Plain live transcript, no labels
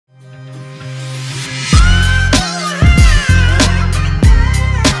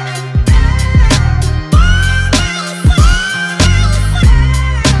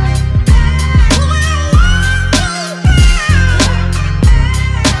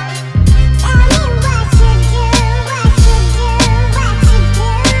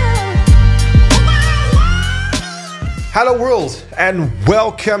Hello world and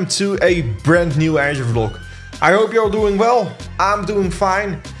welcome to a brand new Azure vlog. I hope you're doing well. I'm doing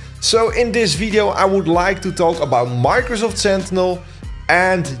fine. So in this video I would like to talk about Microsoft Sentinel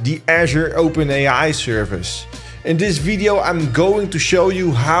and the Azure OpenAI service. In this video I'm going to show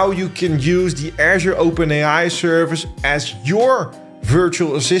you how you can use the Azure OpenAI service as your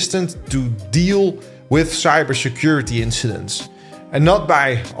virtual assistant to deal with cybersecurity incidents. And not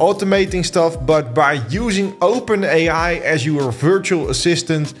by automating stuff, but by using OpenAI as your virtual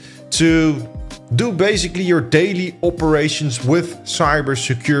assistant to do basically your daily operations with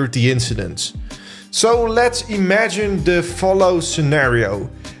cybersecurity incidents. So let's imagine the following scenario.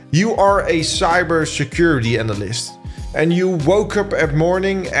 You are a cybersecurity analyst and you woke up at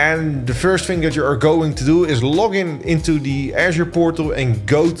morning and the first thing that you are going to do is log into the Azure portal and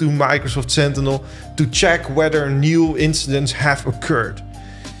go to Microsoft Sentinel to check whether new incidents have occurred.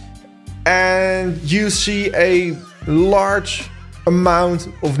 And you see a large amount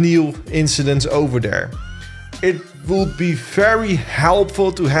of new incidents over there. It would be very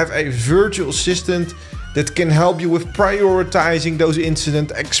helpful to have a virtual assistant that can help you with prioritizing those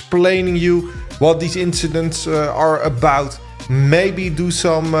incidents, explaining you what these incidents are about. Maybe do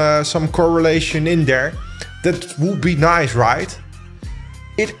some correlation in there. That would be nice, right?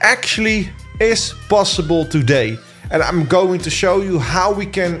 It actually is possible today. And I'm going to show you how we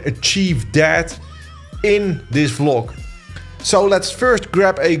can achieve that in this vlog. So let's first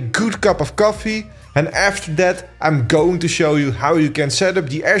grab a good cup of coffee. And after that, I'm going to show you how you can set up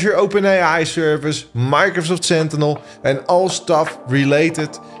the Azure OpenAI service, Microsoft Sentinel, and all stuff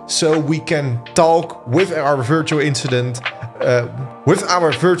related, so we can talk with our virtual assistant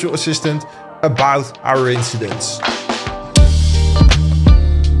about our incidents.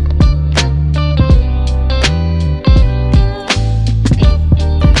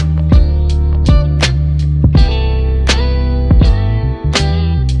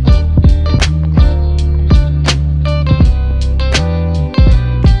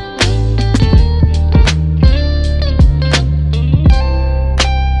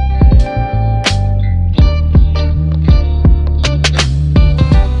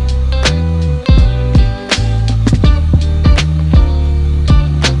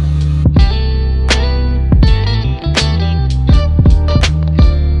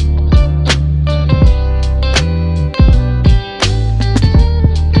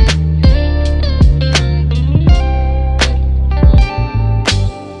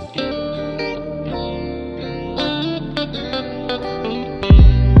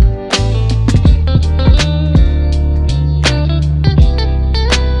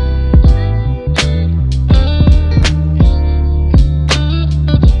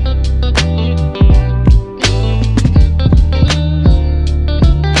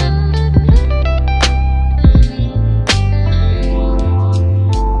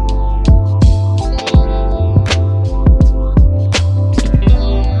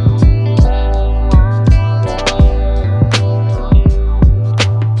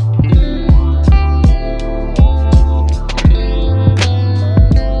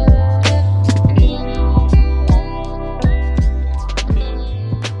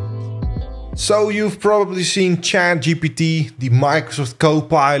 So you've probably seen ChatGPT, the Microsoft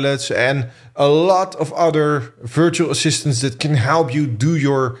Copilots, and a lot of other virtual assistants that can help you do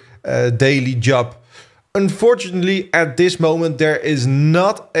your daily job. Unfortunately, at this moment, there is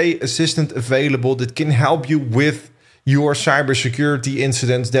not an assistant available that can help you with your cybersecurity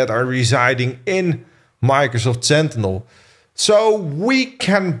incidents that are residing in Microsoft Sentinel. So we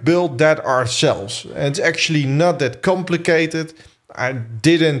can build that ourselves. And it's actually not that complicated. I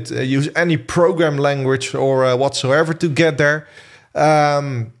didn't use any program language or whatsoever to get there.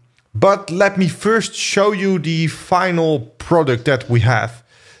 But let me first show you the final product that we have.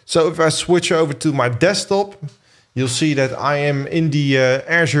 So if I switch over to my desktop, you'll see that I am in the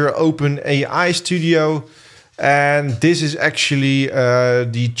Azure OpenAI Studio. And this is actually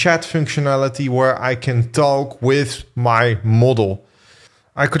the chat functionality where I can talk with my model.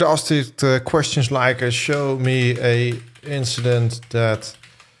 I could ask it questions like, show me a incident that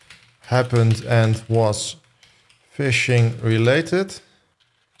happened and was phishing related.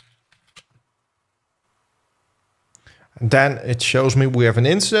 And then it shows me we have an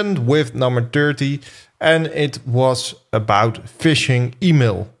incident with number 30 and it was about phishing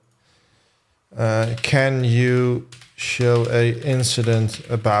email. Can you show a incident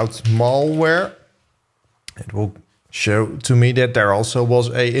about malware? It will show to me that there also was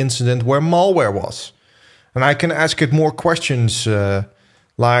a incident where malware was. And I can ask it more questions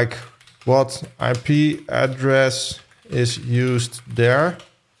like what IP address is used there.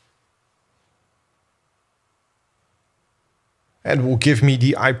 and will give me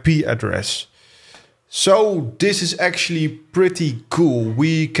the IP address. So this is actually pretty cool.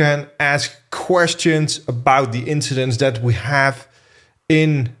 We can ask questions about the incidents that we have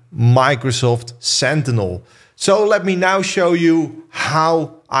in Microsoft Sentinel. So let me now show you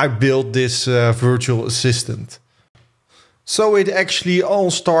how I built this virtual assistant. So it actually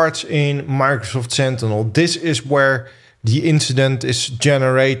all starts in Microsoft Sentinel. This is where the incident is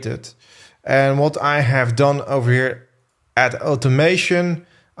generated. And what I have done over here at automation,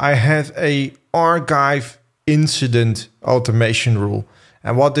 I have a archive incident automation rule.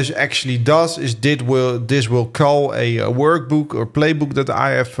 And what this actually does is this will call a workbook or playbook that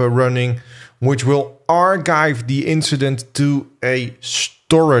I have running, which will archive the incident to a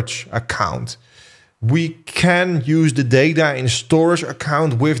storage account. We can use the data in storage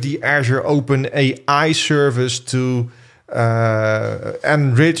account with the Azure OpenAI service to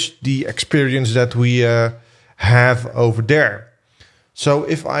enrich the experience that we have over there. So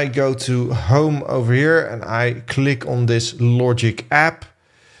if I go to home over here and I click on this logic app,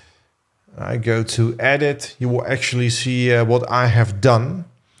 I go to edit, you will actually see what I have done.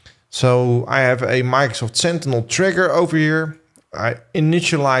 So I have a Microsoft Sentinel trigger over here. I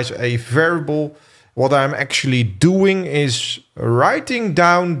initialize a variable. What I'm actually doing is writing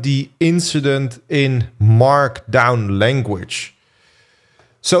down the incident in markdown language.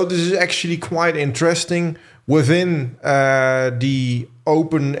 So this is actually quite interesting. Within the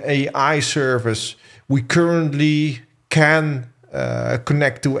OpenAI service, we currently can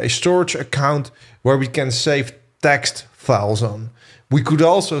connect to a storage account where we can save text files on. We could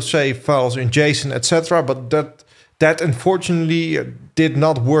also save files in JSON, etc., but that unfortunately did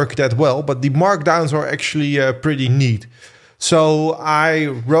not work that well. But the markdowns are actually pretty neat. So I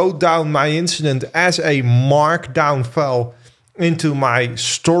wrote down my incident as a markdown file into my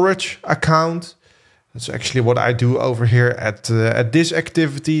storage account. That's actually what I do over here at this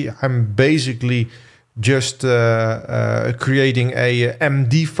activity. I'm basically just creating a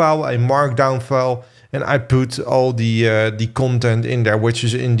MD file, a markdown file, and I put all the content in there, which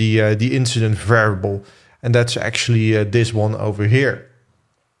is in the incident variable, and that's actually this one over here.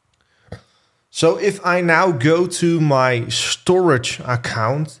 So if I now go to my storage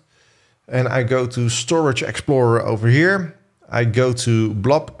account and I go to Storage Explorer over here, I go to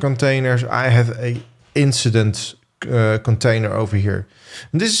blob containers. I have a incident container over here.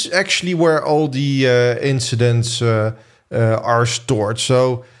 And this is actually where all the incidents are stored.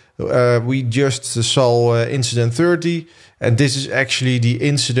 So we just saw incident 30, and this is actually the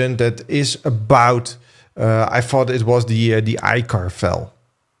incident that is about, I thought it was the iCar file.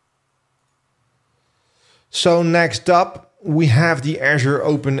 So next up, we have the Azure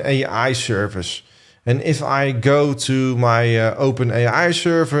OpenAI service. And if I go to my OpenAI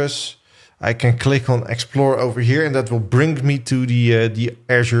service, I can click on Explore over here, and that will bring me to the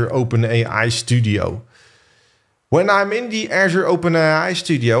Azure OpenAI Studio. When I'm in the Azure OpenAI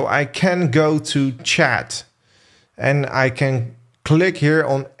Studio, I can go to Chat, and I can click here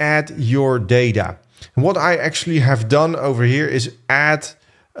on Add Your Data. And what I actually have done over here is add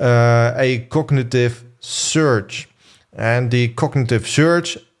a cognitive search. And the cognitive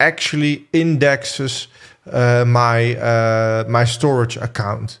search actually indexes my storage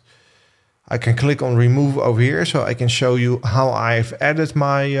account. I can click on remove over here, so I can show you how I've added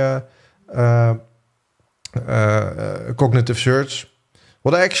my cognitive search.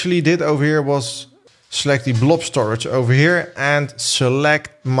 What I actually did over here was select the blob storage over here and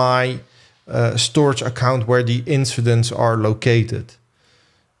select my storage account where the incidents are located.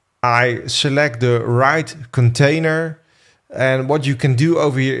 I select the right container, and what you can do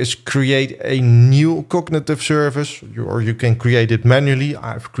over here is create a new cognitive service, or you can create it manually.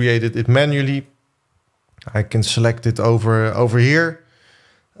 I've created it manually. I can select it over here.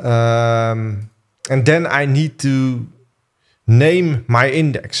 And then I need to name my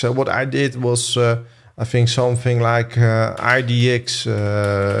index. So what I did was, I think something like IDX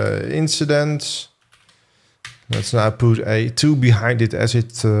incidents. Let's now put a 2 behind it as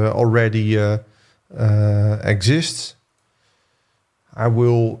it already exists. I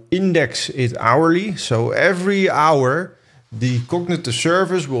will index it hourly. So every hour, the cognitive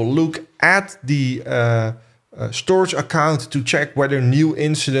service will look at the storage account to check whether new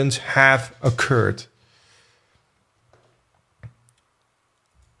incidents have occurred.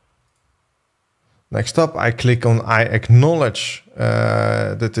 Next up, I click on I acknowledge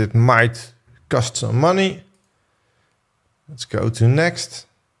that it might cost some money. Let's go to next.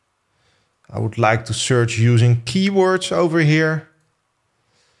 I would like to search using keywords over here.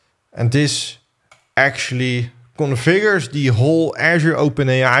 And this actually configures the whole Azure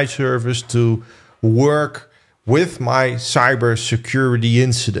OpenAI service to work with my cybersecurity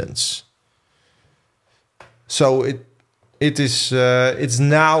incidents. So it's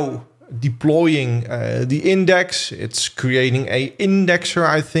now deploying the index. It's creating a indexer,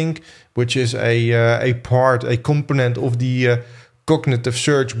 I think, which is a component of the cognitive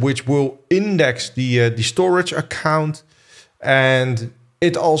search, which will index the storage account, and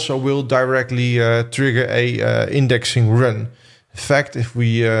it also will directly trigger a indexing run. In fact, if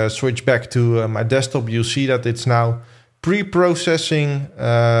we switch back to my desktop, you'll see that it's now pre-processing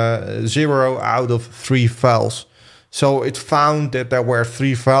 0 out of 3 files. So it found that there were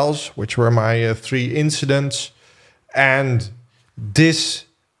 3 files, which were my 3 incidents, and this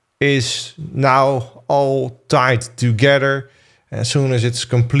is now all tied together. As soon as it's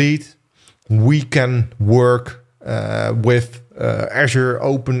complete, we can work with Azure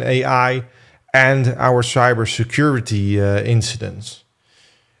OpenAI and our cybersecurity incidents.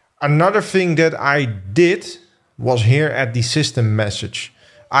 Another thing that I did was here at the system message.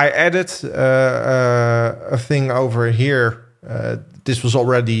 I added a thing over here. This was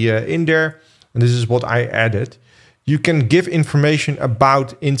already in there, and this is what I added. You can give information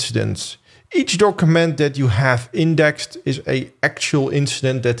about incidents. Each document that you have indexed is an actual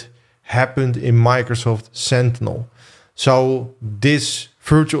incident that happened in Microsoft Sentinel. So this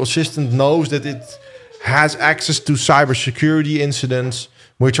virtual assistant knows that it has access to cybersecurity incidents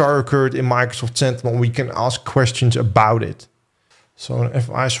which are occurred in Microsoft Sentinel. We can ask questions about it. So if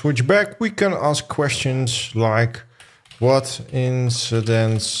I switch back, we can ask questions like, what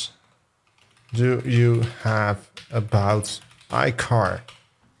incidents do you have about iCar?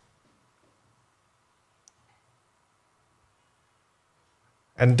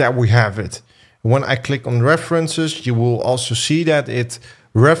 And there we have it. When I click on references, you will also see that it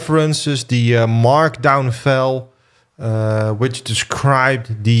references the markdown file which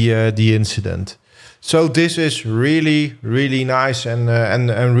described the incident. So this is really nice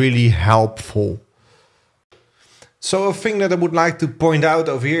and really helpful. So a thing that I would like to point out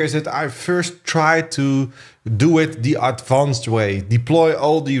over here is that I first tried to do it the advanced way, deploy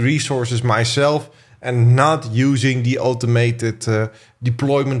all the resources myself and not using the automated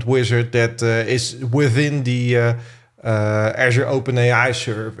deployment wizard that is within the Azure OpenAI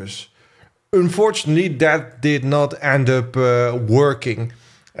service. Unfortunately, that did not end up working.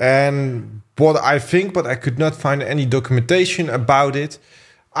 And what I think, but I could not find any documentation about it,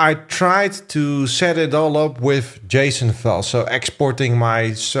 I tried to set it all up with JSON files. So exporting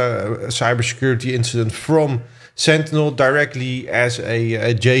my cybersecurity incident from Sentinel directly as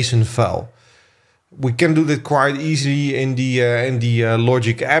a JSON file. We can do that quite easily in the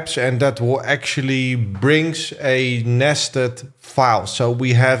Logic apps, and that will actually brings a nested file. So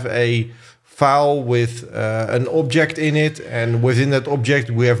we have a file with an object in it, and within that object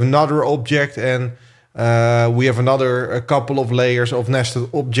we have another object, and we have a couple of layers of nested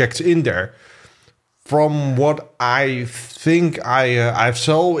objects in there. From what I think I've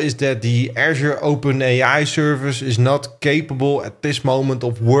saw is that the Azure OpenAI service is not capable at this moment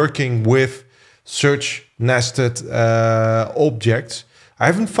of working with such nested objects. I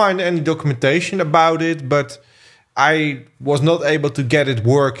haven't found any documentation about it, but I was not able to get it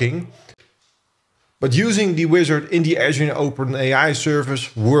working. But using the wizard in the Azure OpenAI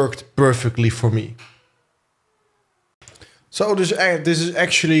service worked perfectly for me. So this is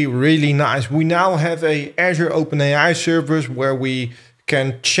actually really nice. We now have a Azure OpenAI service where we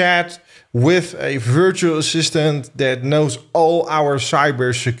can chat with a virtual assistant that knows all our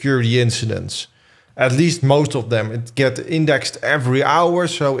cybersecurity incidents. At least most of them. It gets indexed every hour,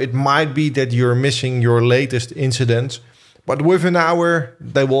 so it might be that you're missing your latest incidents. But within an hour,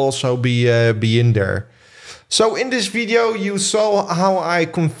 they will also be in there. So in this video, you saw how I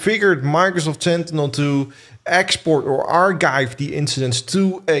configured Microsoft Sentinel to export or archive the incidents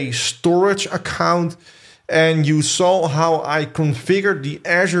to a storage account. And you saw how I configured the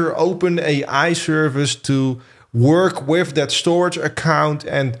Azure OpenAI service to work with that storage account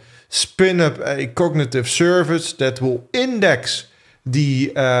and spin up a cognitive service that will index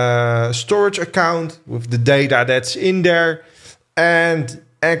the storage account with the data that's in there and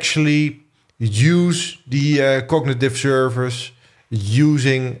actually use the cognitive service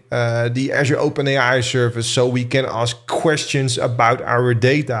using the Azure OpenAI service so we can ask questions about our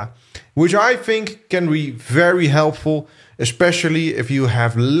data, which I think can be very helpful, especially if you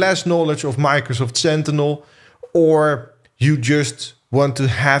have less knowledge of Microsoft Sentinel or you just want to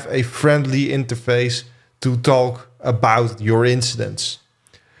have a friendly interface to talk about your incidents.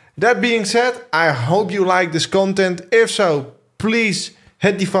 That being said, I hope you like this content. If so, please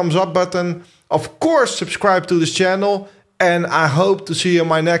hit the thumbs up button. Of course, subscribe to this channel, and I hope to see you in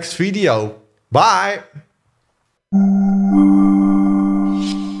my next video. Bye! you.